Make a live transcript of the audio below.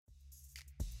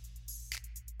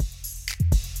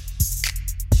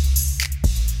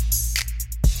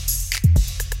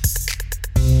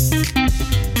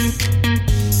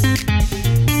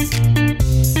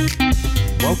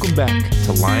Welcome back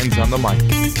to Lions on the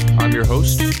Mic. I'm your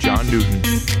host, John Newton.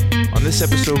 On this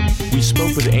episode, we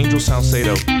spoke with Angel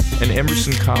Salcedo, an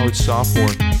Emerson College sophomore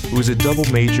who is a double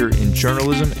major in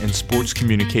journalism and sports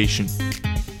communication.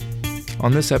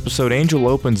 On this episode, Angel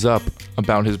opens up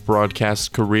about his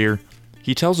broadcast career.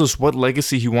 He tells us what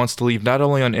legacy he wants to leave not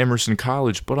only on Emerson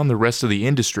College, but on the rest of the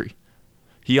industry.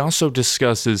 He also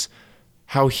discusses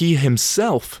how he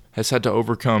himself has had to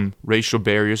overcome racial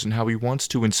barriers and how he wants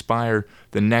to inspire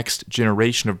the next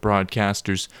generation of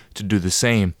broadcasters to do the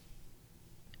same.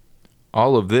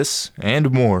 All of this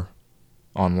and more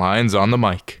on Lions on the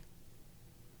Mic.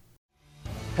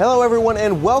 Hello everyone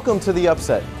and welcome to The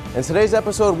Upset. In today's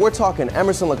episode, we're talking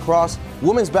Emerson lacrosse,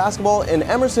 women's basketball, and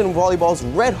Emerson volleyball's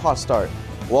red-hot start.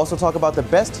 We'll also talk about the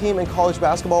best team in college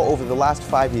basketball over the last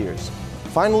 5 years.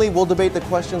 Finally, we'll debate the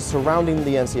questions surrounding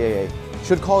the NCAA.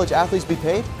 Should college athletes be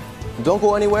paid? Don't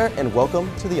go anywhere and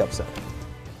welcome to The Upset.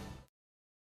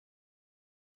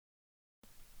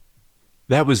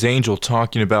 That was Angel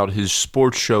talking about his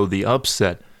sports show, The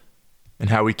Upset, and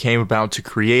how he came about to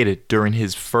create it during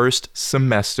his first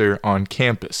semester on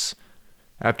campus.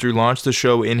 After he launched the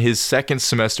show in his second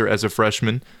semester as a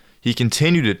freshman, he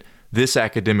continued it this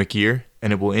academic year,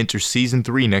 and it will enter season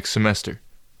 3 next semester.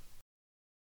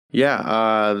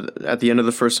 Yeah, at the end of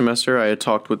the first semester, I had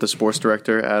talked with the sports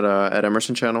director at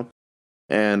Emerson Channel,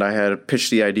 and I had pitched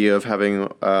the idea of having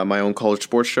my own college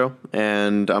sports show,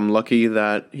 and I'm lucky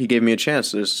that he gave me a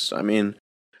chance.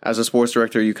 As a sports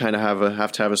director, you kind of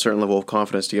have to have a certain level of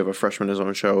confidence to give a freshman his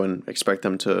own show and expect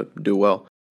them to do well.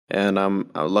 And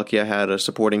I'm lucky I had a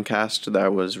supporting cast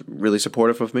that was really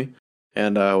supportive of me,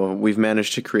 and we've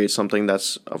managed to create something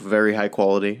that's of very high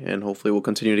quality, and hopefully will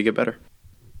continue to get better.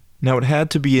 Now, it had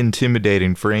to be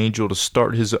intimidating for Angel to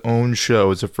start his own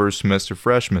show as a first-semester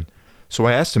freshman, so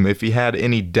I asked him if he had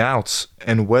any doubts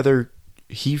and whether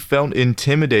he felt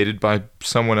intimidated by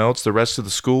someone else, the rest of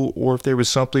the school, or if there was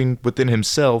something within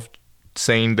himself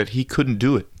saying that he couldn't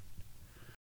do it.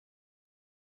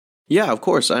 Yeah, of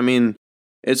course.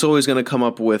 It's always going to come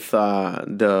up with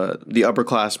the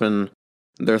upperclassmen.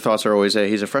 Their thoughts are always, hey,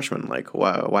 he's a freshman. Like,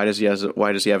 why does he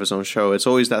have his own show? It's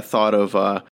always that thought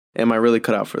of, am I really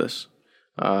cut out for this?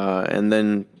 And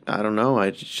then, I don't know,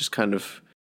 I just kind of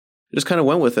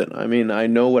went with it. I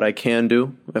know what I can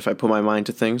do if I put my mind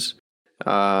to things.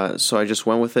 So I just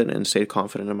went with it and stayed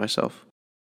confident in myself.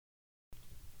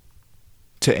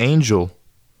 To Angel,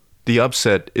 The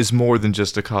Upset is more than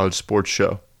just a college sports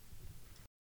show.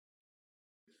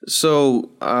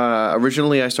 So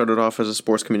originally I started off as a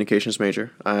sports communications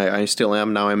major. I still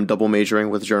am. Now I'm double majoring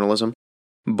with journalism.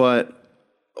 But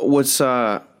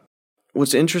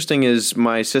What's interesting is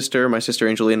my sister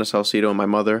Angelina Salcedo, and my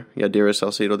mother, Yadira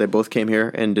Salcedo, they both came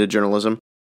here and did journalism.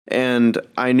 And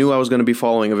I knew I was going to be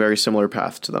following a very similar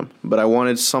path to them. But I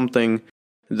wanted something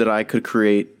that I could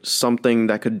create, something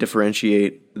that could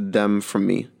differentiate them from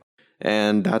me.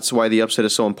 And that's why The Upset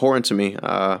is so important to me,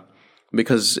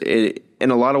 because in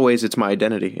a lot of ways, it's my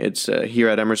identity. It's here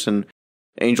at Emerson,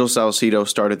 Angel Salcedo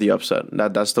started The Upset.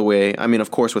 That's the way,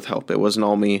 of course with help. It wasn't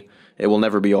all me. It will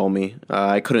never be all me.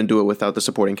 I couldn't do it without the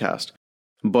supporting cast.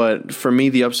 But for me,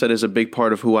 The Upset is a big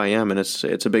part of who I am, and it's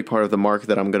a big part of the mark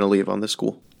that I'm going to leave on this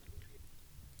school.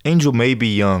 Angel may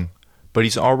be young, but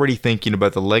he's already thinking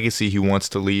about the legacy he wants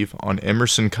to leave on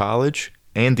Emerson College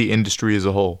and the industry as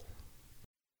a whole.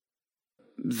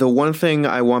 The one thing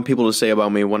I want people to say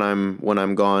about me when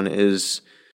I'm gone is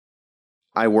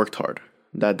I worked hard.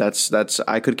 That's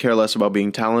I could care less about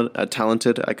being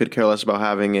talented. I could care less about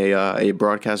having a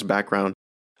broadcast background.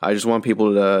 I just want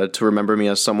people to remember me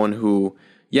as someone who,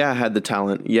 had the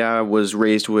talent, was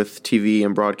raised with TV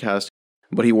and broadcast,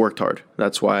 but he worked hard.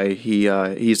 That's why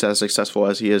he's as successful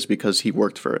as he is, because he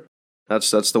worked for it.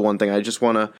 That's the one thing I just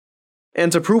want to,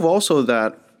 and to prove also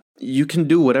that you can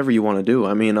do whatever you want to do.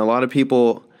 A lot of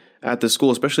people at the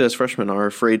school, especially as freshmen, are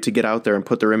afraid to get out there and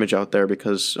put their image out there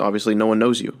because obviously no one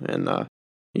knows you, and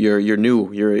you're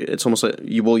new. It's almost like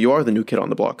you are the new kid on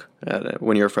the block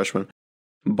when you're a freshman.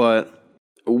 But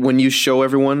when you show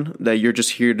everyone that you're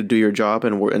just here to do your job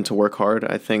and to work hard,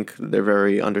 I think they're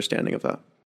very understanding of that.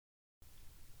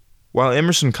 While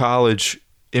Emerson College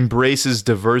embraces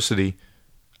diversity,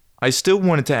 I still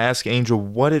wanted to ask Angel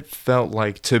what it felt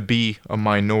like to be a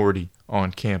minority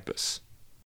on campus.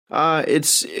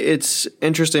 It's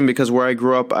interesting because where I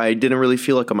grew up, I didn't really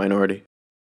feel like a minority.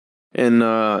 In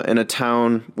a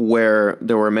town where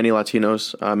there were many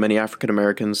Latinos, many African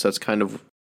Americans, that's kind of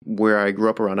where I grew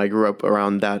up around. I grew up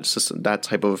around that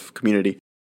type of community.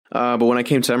 But when I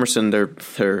came to Emerson, there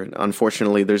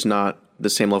unfortunately there's not the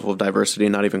same level of diversity,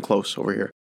 not even close over here.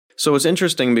 So it's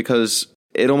interesting because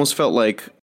it almost felt like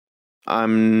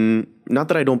I'm not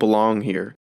that I don't belong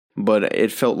here, but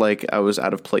it felt like I was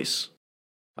out of place.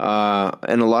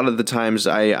 And a lot of the times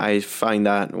I find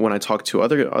that when I talk to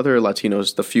other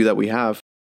Latinos, the few that we have,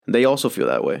 they also feel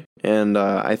that way. And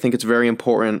I think it's very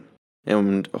important,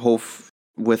 and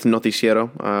with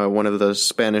Noticiero, one of the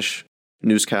Spanish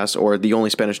newscasts, or the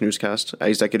only Spanish newscast I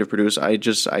executive produce, I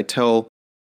tell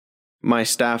my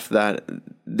staff that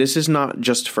this is not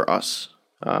just for us.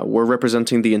 We're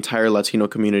representing the entire Latino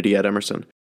community at Emerson.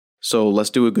 So let's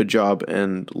do a good job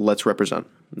and let's represent.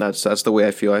 That's the way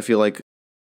I feel. I feel like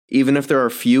even if there are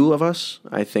few of us,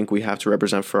 I think we have to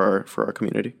represent for our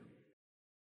community.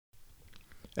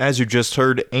 As you just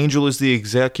heard, Angel is the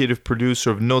executive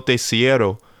producer of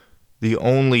Noticiero, the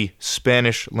only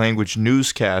Spanish language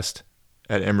newscast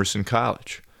at Emerson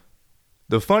College.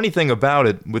 The funny thing about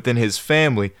it, within his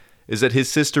family, is that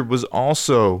his sister was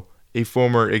also a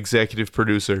former executive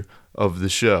producer of the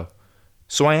show.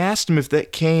 So I asked him if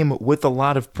that came with a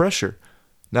lot of pressure,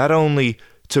 not only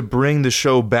to bring the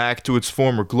show back to its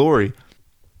former glory,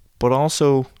 but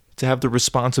also to have the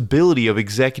responsibility of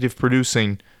executive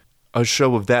producing a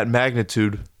show of that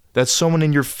magnitude that someone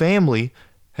in your family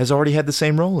has already had the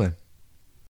same role in.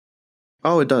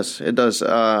 Oh, it does. It does.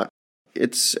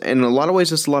 It's in a lot of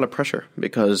ways, it's a lot of pressure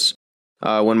because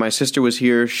when my sister was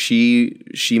here, she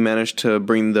managed to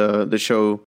bring the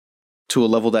show to a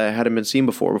level that hadn't been seen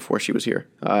before she was here.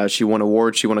 She won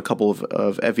awards. She won a couple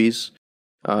of Emmys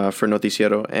for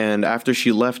Noticiero. And after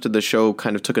she left, the show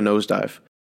kind of took a nosedive.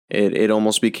 It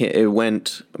almost became, it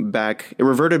went back, it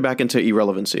reverted back into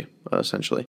irrelevancy,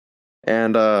 essentially.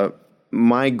 And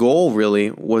my goal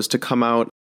really was to come out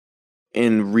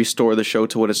and restore the show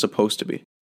to what it's supposed to be.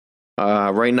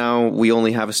 Right now, we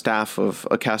only have a staff of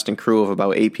a cast and crew of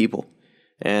about 8 people,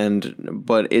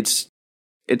 but it's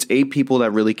 8 people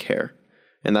that really care,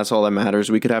 and that's all that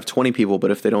matters. We could have 20 people,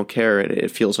 but if they don't care,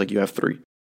 it feels like you have 3.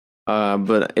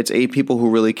 But it's 8 people who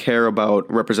really care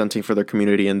about representing for their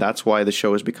community, and that's why the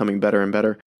show is becoming better and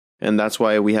better, and that's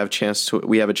why we have a chance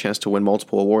to win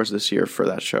multiple awards this year for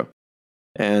that show.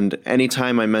 And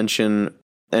anytime I mention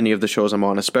any of the shows I'm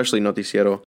on, especially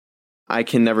Noticiero, I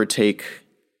can never take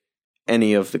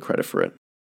any of the credit for it.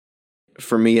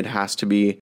 For me, it has to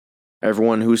be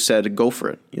everyone who said go for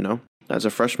it. You know, as a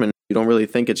freshman, you don't really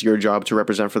think it's your job to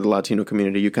represent for the Latino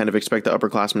community. You kind of expect the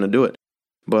upperclassmen to do it,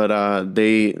 but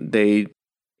they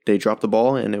dropped the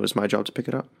ball, and it was my job to pick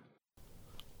it up.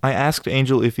 I asked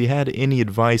Angel if he had any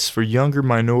advice for younger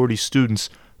minority students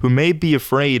who may be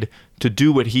afraid to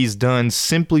do what he's done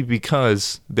simply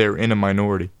because they're in a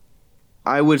minority.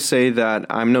 I would say that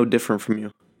I'm no different from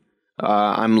you.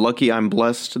 I'm lucky, I'm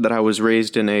blessed that I was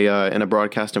raised in a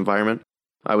broadcast environment.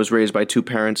 I was raised by 2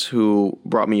 parents who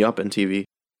brought me up in TV.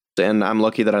 And I'm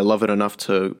lucky that I love it enough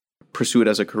to pursue it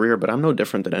as a career, but I'm no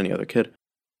different than any other kid.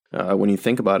 When you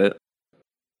think about it,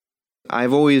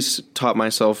 I've always taught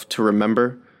myself to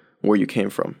remember where you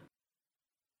came from.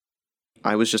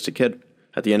 I was just a kid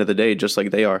at the end of the day, just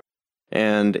like they are.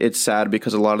 And it's sad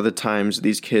because a lot of the times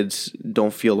these kids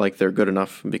don't feel like they're good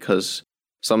enough because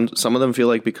some of them feel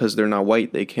like because they're not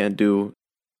white, they can't do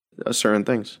certain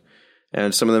things.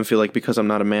 And some of them feel like because I'm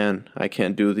not a man, I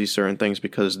can't do these certain things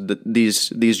because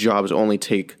these jobs only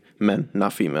take men,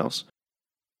 not females.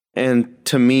 And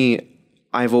to me,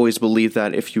 I've always believed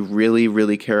that if you really,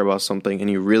 really care about something and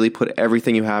you really put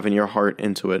everything you have in your heart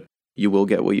into it, you will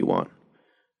get what you want.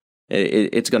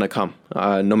 It's going to come.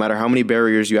 No matter how many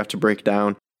barriers you have to break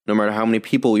down, no matter how many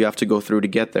people you have to go through to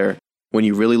get there, when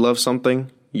you really love something,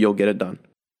 you'll get it done.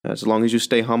 As long as you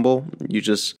stay humble, you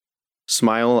just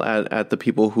smile at the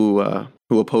people who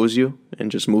oppose you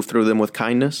and just move through them with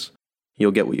kindness,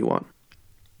 you'll get what you want.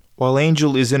 While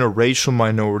Angel is in a racial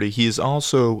minority, he is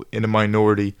also in a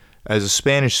minority as a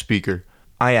Spanish speaker.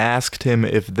 I asked him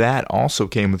if that also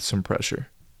came with some pressure.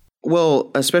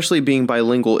 Well, especially being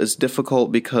bilingual is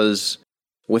difficult because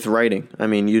with writing, I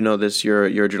mean, you know this, you're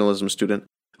a journalism student.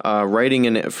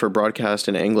 Writing for broadcast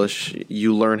in English,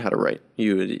 you learn how to write.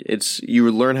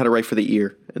 You learn how to write for the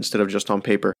ear instead of just on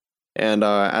paper. And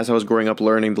as I was growing up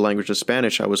learning the language of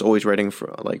Spanish, I was always writing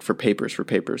for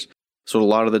papers. So a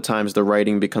lot of the times the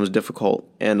writing becomes difficult,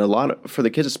 and for the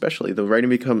kids especially, the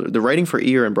writing for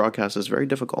ear and broadcast is very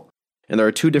difficult. And there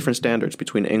are 2 different standards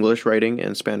between English writing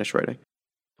and Spanish writing.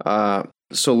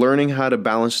 So learning how to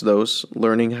balance those,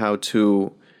 learning how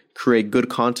to create good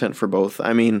content for both.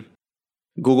 I mean,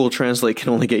 Google Translate can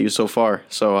only get you so far.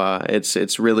 So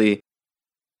it's really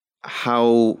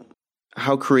how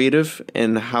creative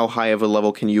and how high of a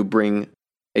level can you bring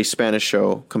a Spanish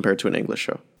show compared to an English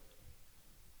show.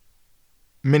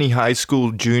 Many high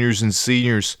school juniors and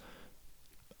seniors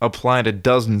apply to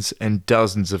dozens and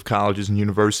dozens of colleges and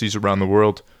universities around the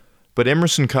world. But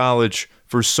Emerson College,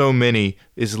 for so many,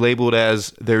 is labeled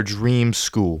as their dream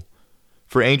school.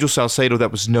 For Angel Salcedo,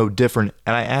 that was no different,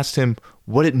 and I asked him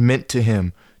what it meant to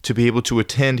him to be able to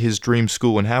attend his dream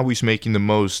school and how he's making the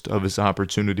most of his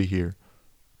opportunity here.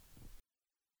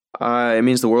 It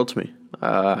means the world to me.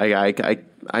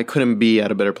 I couldn't be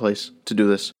at a better place to do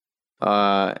this.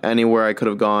 Anywhere I could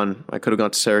have gone to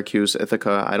Syracuse,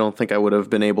 Ithaca. I don't think I would have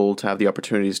been able to have the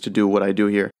opportunities to do what I do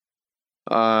here.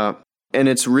 And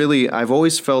it's really, I've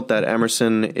always felt that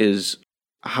Emerson is,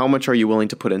 how much are you willing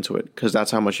to put into it? Because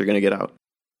that's how much you're going to get out.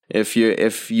 If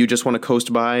you just want to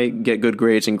coast by, get good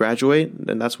grades, and graduate,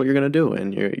 then that's what you're going to do,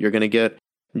 and you're going to get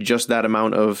just that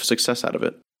amount of success out of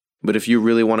it. But if you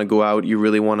really want to go out, you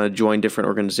really want to join different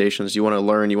organizations, you want to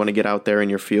learn, you want to get out there in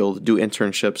your field, do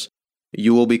internships,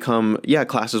 you will become,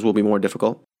 classes will be more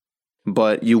difficult,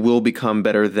 but you will become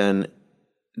better than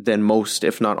most,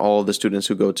 if not all, of the students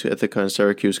who go to Ithaca and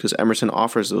Syracuse, because Emerson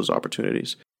offers those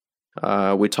opportunities.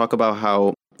 We talk about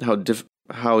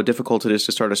how difficult it is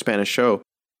to start a Spanish show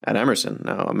at Emerson.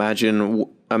 Now,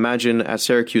 imagine at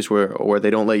Syracuse where they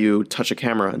don't let you touch a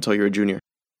camera until you're a junior.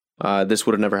 This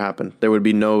would have never happened. There would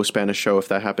be no Spanish show if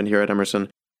that happened here at Emerson,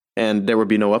 and there would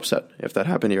be no upset if that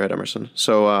happened here at Emerson.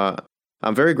 So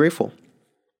I'm very grateful.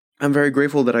 I'm very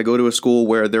grateful that I go to a school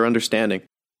where they're understanding.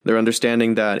 They're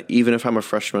understanding that even if I'm a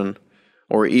freshman,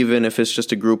 or even if it's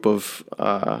just a group of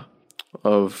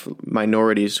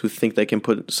minorities who think they can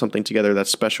put something together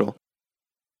that's special,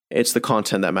 it's the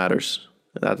content that matters.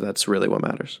 That's really what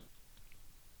matters.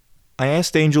 I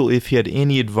asked Angel if he had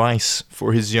any advice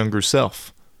for his younger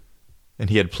self, and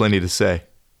he had plenty to say.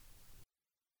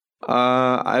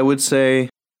 I would say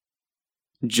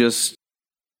just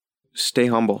stay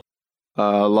humble.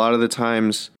 A lot of the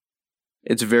times,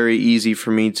 it's very easy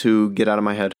for me to get out of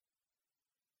my head.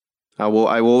 I will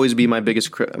always be my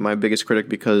biggest critic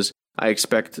because I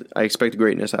expect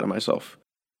greatness out of myself.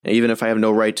 And even if I have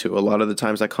no right to, a lot of the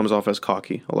times that comes off as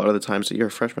cocky. A lot of the times, you're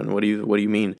a freshman. What do you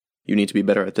mean? You need to be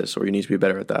better at this, or you need to be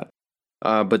better at that.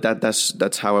 But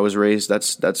that's how I was raised.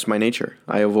 That's my nature.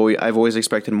 I've always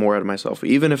expected more out of myself.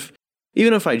 Even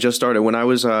if I just started, when I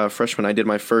was a freshman, I did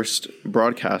my first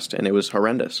broadcast and it was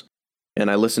horrendous. And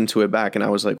I listened to it back and I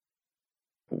was like,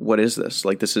 what is this?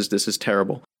 Like, this is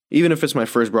terrible. Even if it's my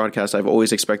first broadcast, I've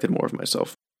always expected more of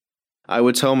myself. I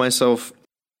would tell myself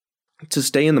to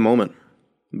stay in the moment,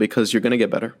 because you're going to get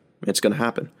better. It's going to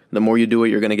happen. The more you do it,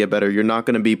 you're going to get better. You're not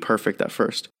going to be perfect at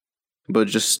first, but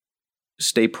just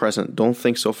stay present. Don't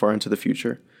think so far into the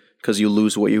future, because you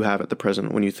lose what you have at the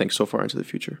present when you think so far into the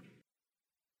future.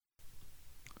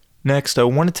 Next, I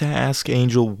wanted to ask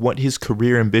Angel what his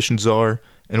career ambitions are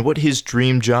and what his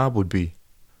dream job would be.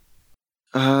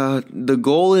 The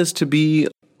goal is to be,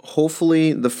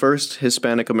 hopefully, the first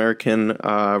Hispanic American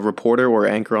reporter or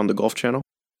anchor on the Golf Channel.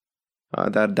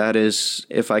 That is,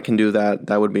 if I can do that,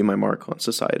 that would be my mark on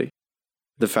society.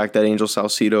 The fact that Angel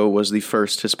Salcedo was the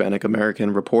first Hispanic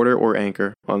American reporter or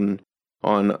anchor on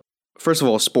first of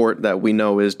all, sport that we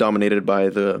know is dominated by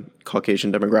the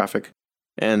Caucasian demographic,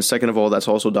 and second of all, that's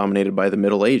also dominated by the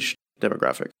middle-aged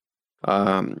demographic.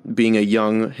 Being a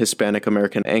young Hispanic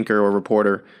American anchor or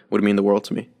reporter would mean the world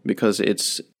to me, because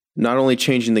it's not only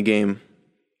changing the game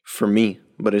for me,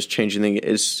 but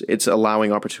it's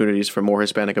allowing opportunities for more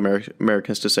Hispanic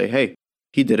Americans to say, hey,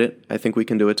 he did it. I think we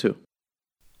can do it too.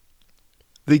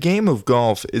 The game of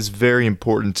golf is very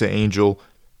important to Angel,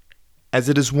 as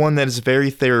it is one that is very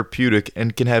therapeutic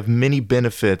and can have many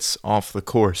benefits off the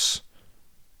course.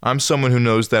 I'm someone who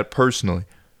knows that personally.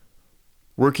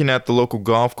 Working at the local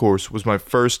golf course was my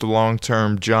first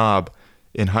long-term job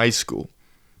in high school.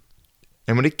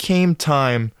 And when it came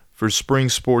time for spring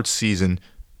sports season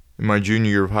in my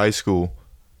junior year of high school,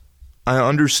 I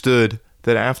understood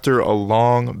that after a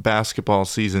long basketball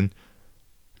season,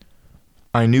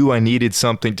 I knew I needed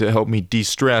something to help me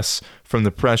de-stress from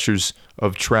the pressures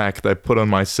of track that I put on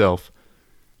myself.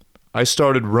 I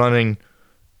started running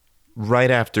right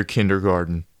after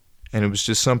kindergarten, and it was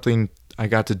just something I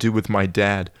got to do with my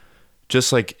dad,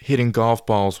 just like hitting golf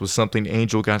balls was something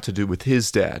Angel got to do with his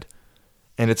dad.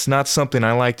 And it's not something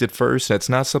I liked at first, it's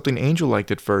not something Angel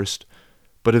liked at first,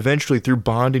 but eventually through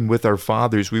bonding with our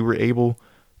fathers, we were able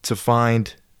to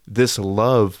find this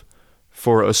love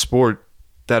for a sport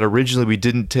that originally we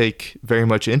didn't take very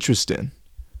much interest in.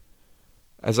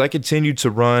 As I continued to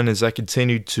run, as I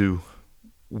continued to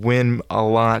win a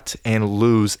lot and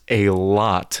lose a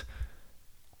lot,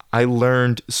 I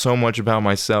learned so much about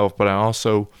myself, but I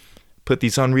also put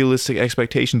these unrealistic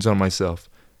expectations on myself.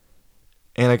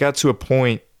 And I got to a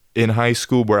point in high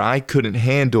school where I couldn't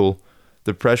handle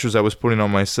the pressures I was putting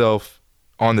on myself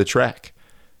on the track.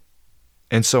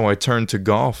 And so I turned to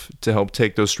golf to help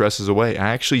take those stresses away. I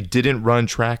actually didn't run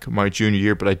track my junior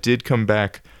year, but I did come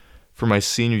back for my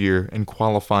senior year and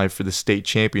qualify for the state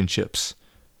championships.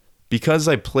 Because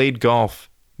I played golf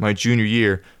my junior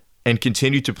year and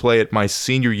continued to play it my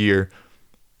senior year,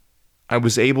 I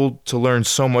was able to learn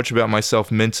so much about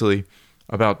myself mentally,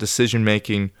 about decision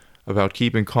making, about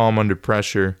keeping calm under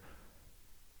pressure.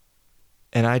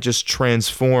 And I just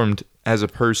transformed as a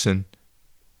person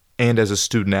and as a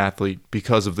student athlete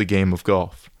because of the game of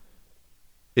golf.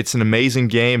 It's an amazing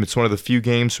game. It's one of the few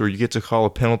games where you get to call a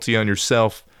penalty on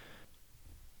yourself.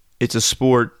 It's a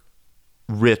sport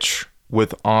rich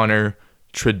with honor,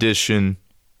 tradition,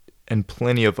 and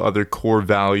plenty of other core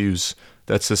values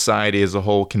that society as a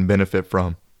whole can benefit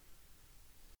from.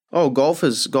 Oh, golf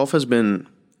has been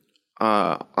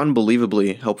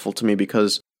unbelievably helpful to me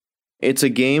because it's a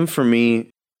game for me.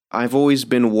 I've always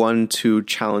been one to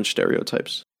challenge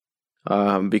stereotypes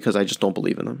because I just don't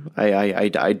believe in them.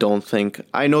 I don't think,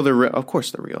 I know they're real. Of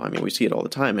course they're real. I mean, we see it all the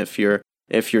time. If you're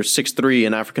 6'3"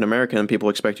 and African American, people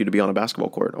expect you to be on a basketball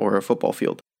court or a football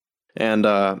field. And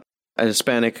a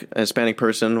Hispanic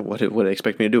person, what would they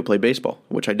expect me to do? Play baseball,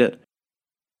 which I did.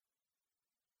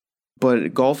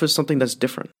 But golf is something that's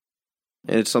different.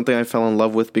 And it's something I fell in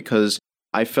love with because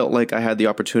I felt like I had the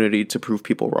opportunity to prove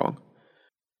people wrong.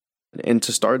 And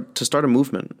to start a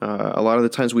movement. A lot of the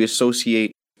times we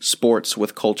associate sports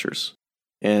with cultures.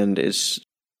 And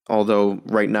although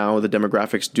right now the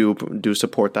demographics do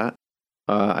support that,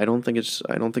 I don't think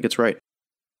it's right.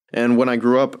 And when I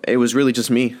grew up, it was really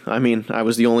just me. I mean, I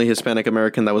was the only Hispanic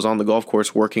American that was on the golf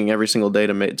course working every single day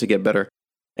to get better.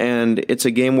 And it's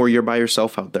a game where you're by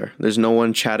yourself out there. There's no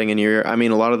one chatting in your ear. I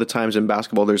mean, a lot of the times in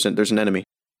basketball, there's an enemy.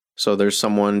 So there's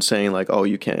someone saying like, "Oh,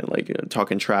 you can't," like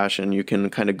talking trash, and you can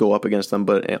kind of go up against them.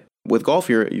 But with golf,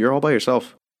 you're all by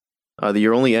yourself.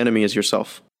 Your only enemy is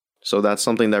yourself. So that's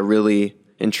something that really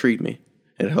intrigued me.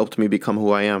 It helped me become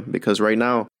who I am because right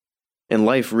now, in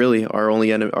life, really,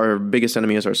 our biggest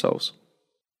enemy is ourselves.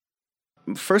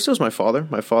 First, it was my father.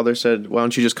 My father said, "Why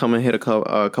don't you just come and hit a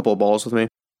couple of balls with me?"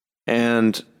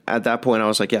 And at that point, I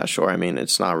was like, "Yeah, sure. I mean,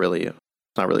 it's not really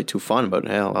too fun, but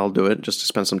hell, I'll do it just to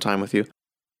spend some time with you."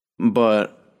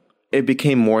 But it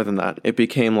became more than that. It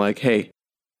became like, "Hey,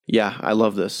 yeah, I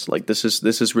love this. Like, this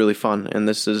is really fun, and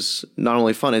this is not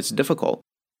only fun; it's difficult.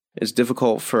 It's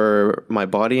difficult for my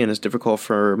body and it's difficult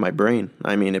for my brain.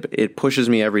 I mean, it pushes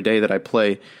me every day that I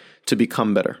play to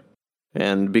become better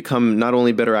and become not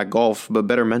only better at golf, but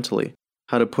better mentally.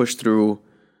 How to push through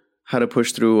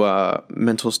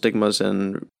mental stigmas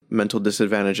and mental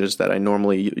disadvantages that I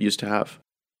normally used to have.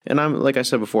 And I'm, like I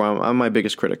said before, I'm my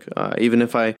biggest critic. Even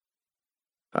if I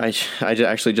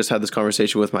actually just had this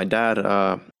conversation with my dad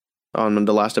on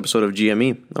the last episode of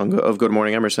GME, of Good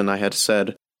Morning Emerson. I had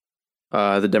said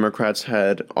the Democrats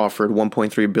had offered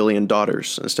 $1.3 billion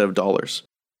instead of dollars.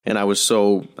 And I was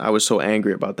so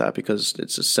angry about that because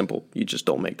it's just simple. You just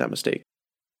don't make that mistake.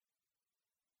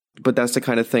 But that's the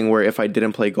kind of thing where if I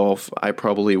didn't play golf, I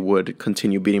probably would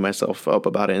continue beating myself up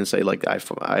about it and say, like,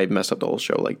 I messed up the whole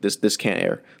show. Like, this can't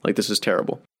air. Like, this is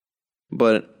terrible.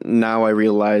 But now I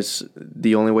realize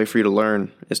the only way for you to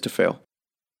learn is to fail.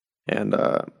 And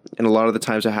a lot of the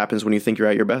times it happens when you think you're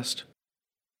at your best.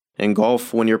 In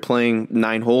golf, when you're playing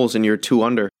 9 holes and you're 2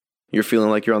 under, you're feeling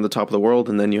like you're on the top of the world.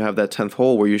 And then you have that 10th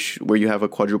hole where you have a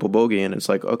quadruple bogey. And it's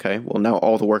like, okay, well, now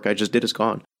all the work I just did is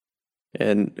gone.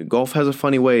 And golf has a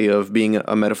funny way of being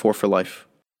a metaphor for life.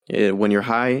 When you're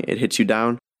high, it hits you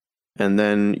down, and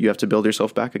then you have to build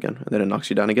yourself back again, and then it knocks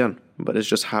you down again. But it's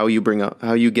just how you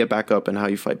get back up and how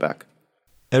you fight back.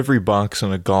 Every box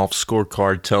on a golf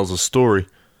scorecard tells a story.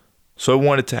 So I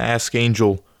wanted to ask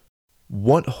Angel,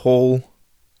 what hole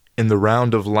in the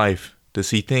round of life does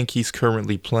he think he's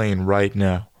currently playing right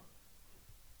now?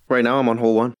 Right now, I'm on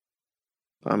hole 1.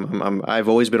 I've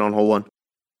always been on hole 1.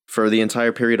 For the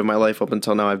entire period of my life up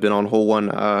until now, I've been on hole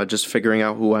 1, just figuring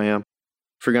out who I am.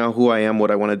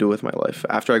 What I want to do with my life.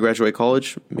 After I graduate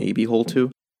college, maybe hole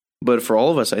 2. But for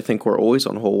all of us, I think we're always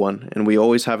on hole 1, and we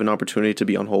always have an opportunity to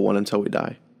be on hole 1 until we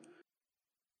die.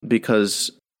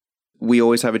 Because we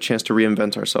always have a chance to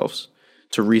reinvent ourselves,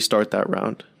 to restart that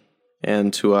round,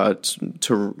 and to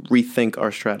rethink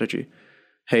our strategy.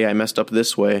 Hey, I messed up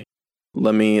this way.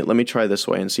 Let me try this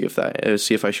way and see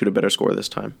if I shoot a better score this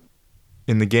time.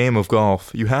 In the game of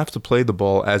golf, you have to play the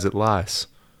ball as it lies.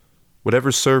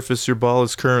 Whatever surface your ball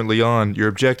is currently on, your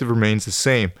objective remains the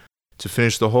same, to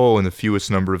finish the hole in the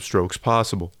fewest number of strokes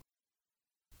possible.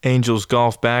 Angel's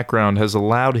golf background has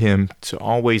allowed him to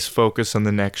always focus on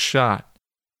the next shot.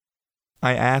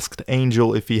 I asked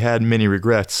Angel if he had many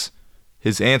regrets,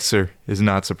 His answer is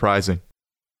not surprising.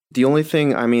 The only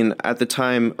thing, I mean, at the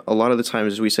time, a lot of the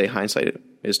times we say hindsight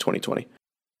is 2020.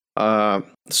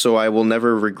 So I will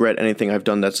never regret anything I've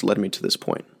done that's led me to this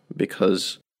point,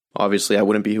 because obviously I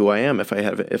wouldn't be who I am if I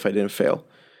didn't fail.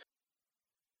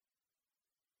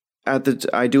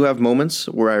 I do have moments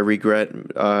where I regret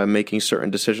making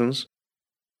certain decisions,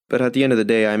 but at the end of the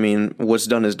day, I mean, what's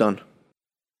done is done.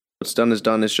 What's done is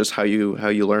done. It's just how you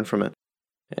learn from it,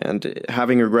 and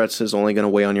having regrets is only going to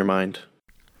weigh on your mind.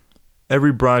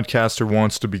 Every broadcaster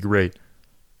wants to be great,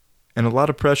 and a lot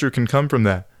of pressure can come from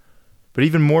that. But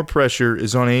even more pressure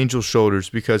is on Angel's shoulders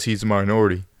because he's a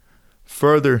minority.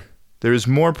 Further, there is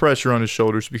more pressure on his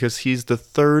shoulders because he's the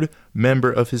third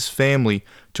member of his family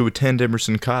to attend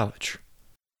Emerson College.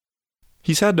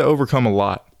 He's had to overcome a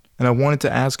lot, and I wanted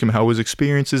to ask him how his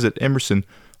experiences at Emerson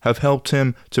have helped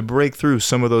him to break through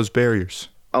some of those barriers.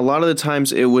 A lot of the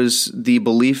times it was the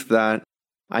belief that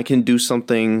I can do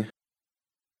something.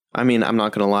 I mean, I'm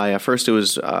not going to lie. At first it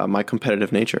was my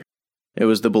competitive nature. It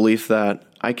was the belief that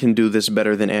I can do this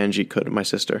better than Angie could, my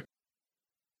sister,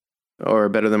 or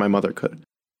better than my mother could.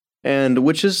 And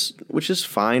which is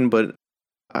fine, but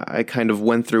I kind of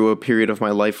went through a period of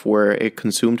my life where it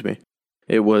consumed me.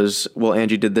 It was, well,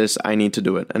 Angie did this, I need to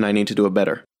do it, and I need to do it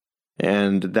better.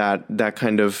 And that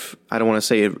kind of, I don't want to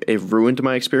say it ruined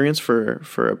my experience for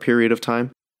a period of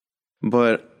time,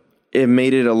 but it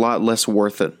made it a lot less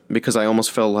worth it, because I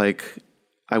almost felt like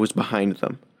I was behind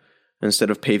them.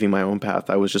 Instead of paving my own path,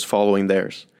 I was just following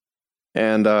theirs.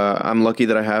 And I'm lucky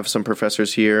that I have some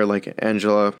professors here like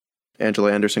Angela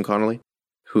Anderson Connolly,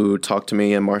 who talked to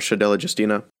me, and Marcia Della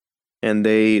Justina, and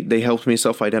they helped me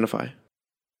self-identify.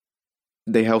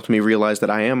 They helped me realize that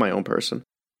I am my own person.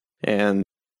 And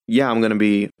yeah, I'm going to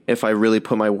be, if I really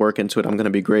put my work into it, I'm going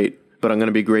to be great. But I'm going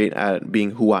to be great at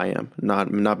being who I am,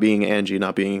 not being Angie,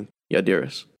 not being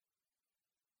Yadiris.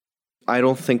 I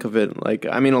don't think of it like,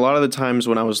 I mean, a lot of the times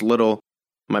when I was little,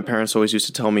 my parents always used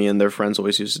to tell me, and their friends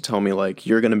always used to tell me, like,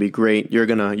 you're going to be great, you're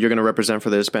going to represent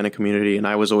for the Hispanic community. And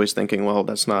I was always thinking, well,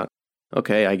 that's not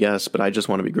okay, I guess, but I just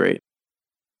want to be great.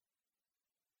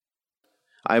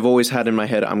 I've always had in my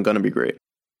head, I'm going to be great.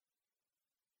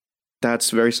 That's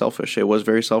very selfish. It was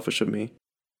very selfish of me.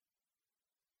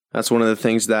 That's one of the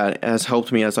things that has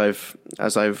helped me as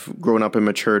I've grown up and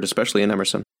matured, especially in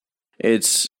Emerson.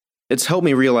 It's helped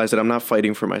me realize that I'm not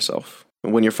fighting for myself.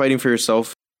 When you're fighting for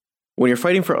yourself, when you're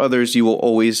fighting for others, you will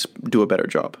always do a better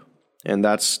job. And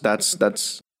that's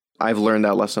I've learned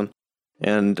that lesson.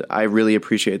 And I really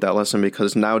appreciate that lesson,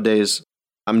 because nowadays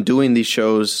I'm doing these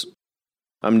shows,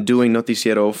 I'm doing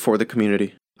Noticiero for the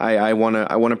community. I want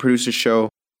to produce a show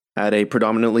at a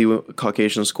predominantly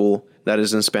Caucasian school that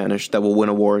is in Spanish that will win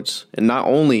awards. And not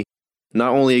only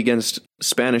against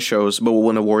Spanish shows, but will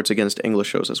win awards against English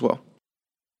shows as well.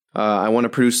 I want to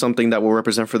produce something that will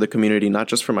represent for the community, not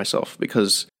just for myself,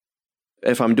 because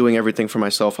if I'm doing everything for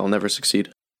myself, I'll never succeed.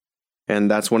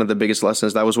 And that's one of the biggest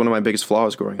lessons. That was one of my biggest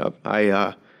flaws growing up.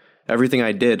 Everything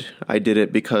I did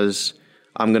it because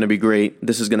I'm going to be great.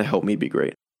 This is going to help me be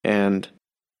great. And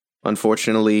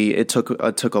unfortunately, it took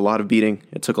a lot of beating.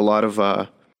 It took a lot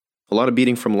of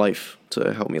beating from life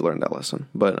to help me learn that lesson.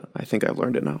 But I think I've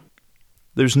learned it now.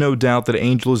 There's no doubt that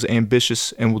Angel is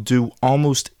ambitious and will do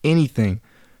almost anything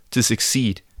to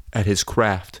succeed at his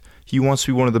craft. He wants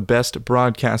to be one of the best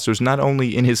broadcasters, not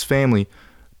only in his family,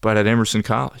 but at Emerson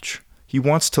College. He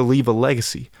wants to leave a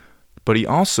legacy, but he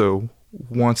also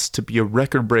wants to be a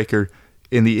record breaker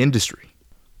in the industry.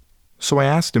 So I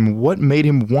asked him what made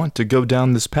him want to go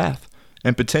down this path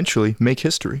and potentially make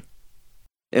history.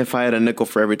 If I had a nickel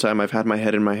for every time I've had my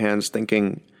head in my hands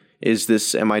thinking,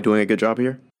 am I doing a good job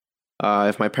here?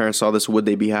 If my parents saw this, would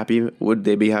they be happy? Would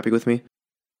they be happy with me?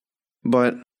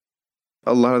 But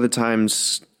a lot of the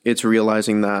times it's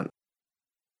realizing that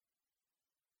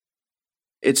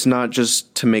it's not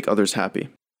just to make others happy.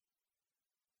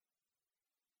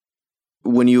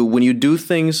 When you do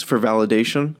things for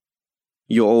validation,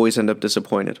 you'll always end up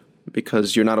disappointed,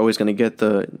 because you're not always going to get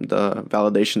the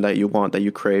validation that you want, that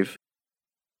you crave.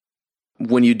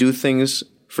 When you do things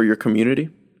for your community,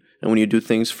 and when you do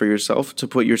things for yourself, to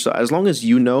put yourself, as long as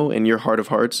you know in your heart of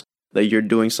hearts that you're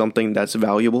doing something that's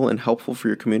valuable and helpful for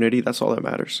your community, that's all that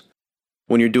matters.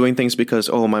 When you're doing things because,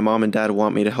 oh, my mom and dad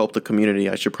want me to help the community,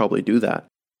 I should probably do that,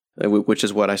 which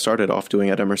is what I started off doing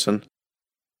at Emerson,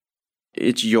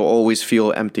 you'll always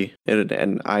feel empty,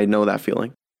 and I know that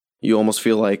feeling. You almost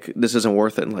feel like this isn't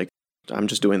worth it, and like, I'm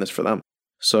just doing this for them.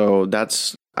 So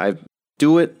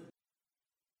do it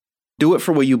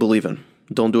for what you believe in.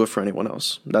 Don't do it for anyone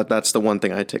else. That's the one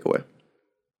thing I take away.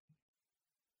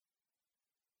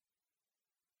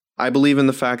 I believe in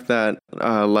the fact that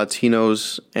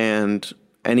Latinos and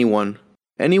anyone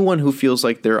who feels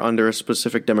like they're under a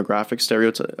specific demographic,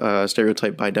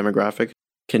 stereotype by demographic,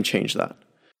 can change that.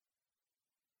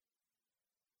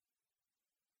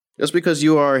 Just because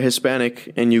you are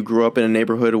Hispanic and you grew up in a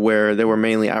neighborhood where there were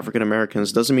mainly African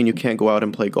Americans doesn't mean you can't go out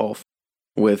and play golf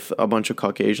with a bunch of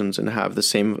Caucasians and have the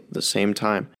same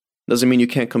time. Doesn't mean you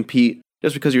can't compete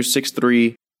just because you're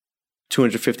 6'3",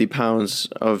 250 pounds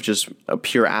of just a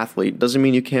pure athlete. Doesn't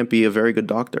mean you can't be a very good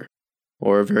doctor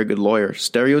or a very good lawyer.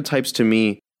 Stereotypes to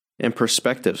me and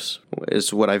perspectives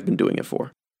is what I've been doing it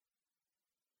for.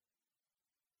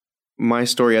 My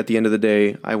story, at the end of the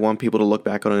day, I want people to look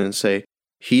back on it and say,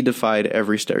 he defied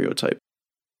every stereotype,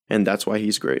 and that's why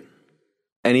he's great.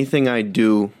 Anything I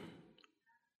do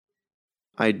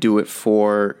it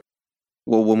for,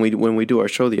 well, when we do our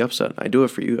show, The Upset, I do it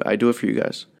for you. I do it for you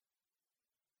guys.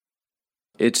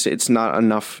 It's not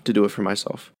enough to do it for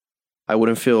myself. I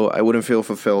wouldn't feel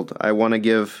fulfilled. I want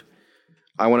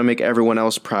to make everyone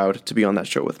else proud to be on that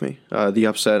show with me. The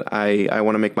Upset, I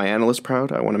want to make my analysts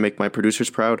proud. I want to make my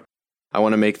producers proud. I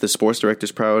want to make the sports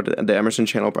directors proud, the Emerson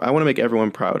channel proud. I want to make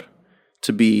everyone proud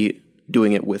to be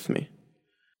doing it with me.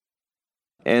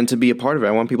 And to be a part of it,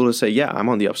 I want people to say, yeah, I'm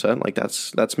on The Upset. Like,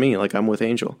 that's me. Like, I'm with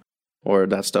Angel. Or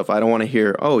that stuff. I don't want to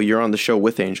hear, oh, you're on the show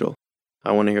with Angel.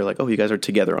 I want to hear, like, oh, you guys are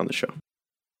together on the show.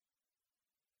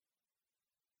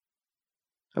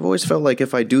 I've always felt like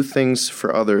if I do things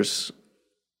for others,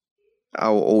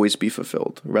 I'll always be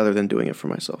fulfilled, rather than doing it for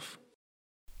myself.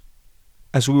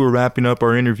 As we were wrapping up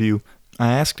our interview,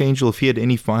 I asked Angel if he had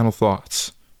any final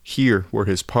thoughts. Here were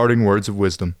his parting words of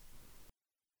wisdom.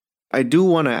 I do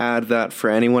want to add that for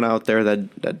anyone out there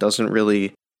that doesn't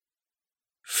really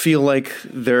feel like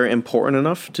they're important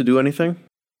enough to do anything,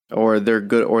 or they're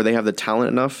good, or they have the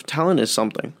talent enough. Talent is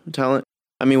something.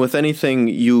 I mean, with anything,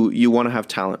 you want to have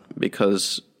talent,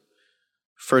 because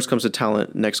first comes the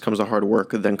talent, next comes the hard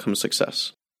work, then comes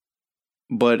success.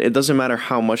 But it doesn't matter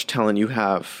how much talent you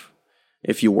have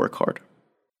if you work hard.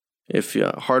 If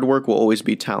hard work will always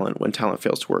be talent when talent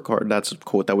fails to work hard. That's a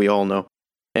quote that we all know.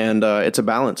 And it's a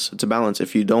balance. It's a balance.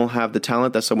 If you don't have the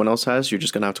talent that someone else has, you're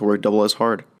just going to have to work double as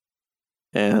hard.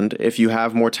 And if you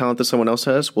have more talent than someone else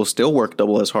has, we'll still work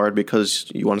double as hard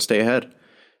because you want to stay ahead.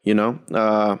 You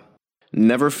know?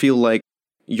 Never feel like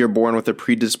you're born with a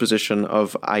predisposition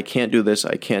of, I can't do this,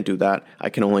 I can't do that, I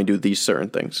can only do these certain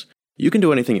things. You can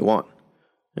do anything you want.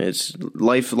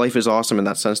 Life is awesome in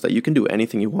that sense that you can do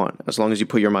anything you want as long as you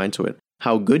put your mind to it.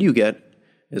 How good you get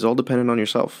is all dependent on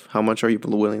yourself. How much are you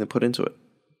willing to put into it?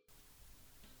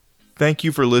 Thank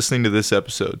you for listening to this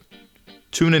episode.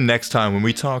 Tune in next time when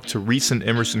we talk to recent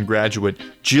Emerson graduate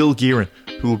Jill Gearin,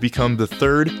 who will become the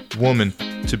third woman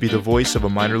to be the voice of a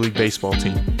minor league baseball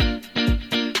team.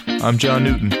 I'm John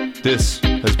Newton. This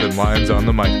has been Lions on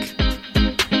the Mic.